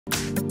Here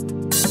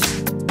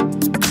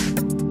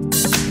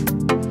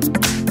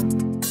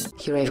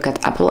I've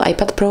got Apple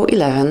iPad Pro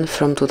 11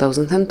 from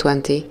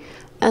 2020,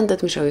 and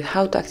let me show you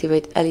how to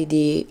activate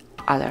LED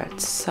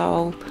alerts.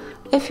 So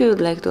if you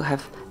would like to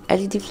have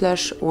LED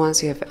flash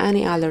once you have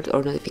any alert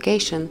or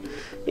notification,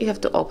 you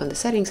have to open the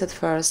settings at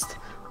first,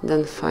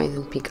 then find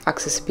and pick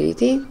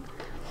accessibility,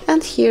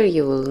 and here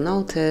you will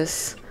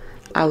notice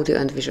audio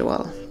and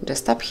visual.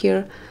 Just tap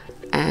here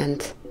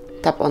and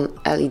tap on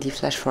LED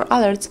flash for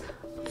alerts,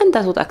 and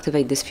that would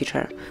activate this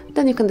feature.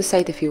 Then you can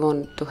decide if you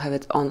want to have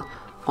it on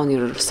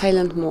your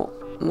silent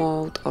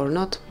mode or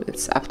not.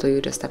 It's up to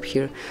you. Just tap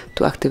here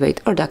to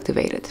activate or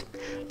deactivate it.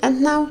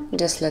 And now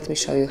just let me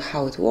show you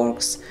how it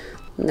works.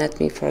 Let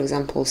me, for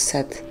example,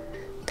 set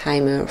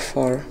timer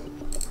for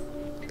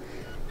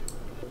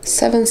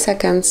 7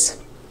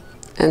 seconds,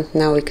 and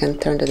now we can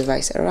turn the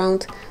device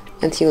around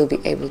and you will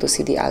be able to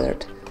see the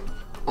alert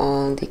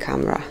on the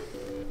camera.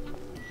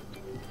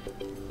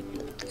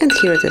 And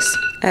here it is.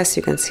 As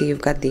you can see,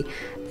 you've got the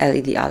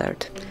LED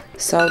alert.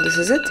 So this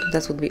is it.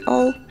 That would be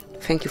all.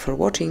 Thank you for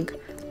watching.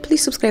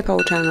 Please subscribe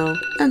our channel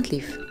and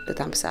leave the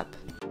thumbs up.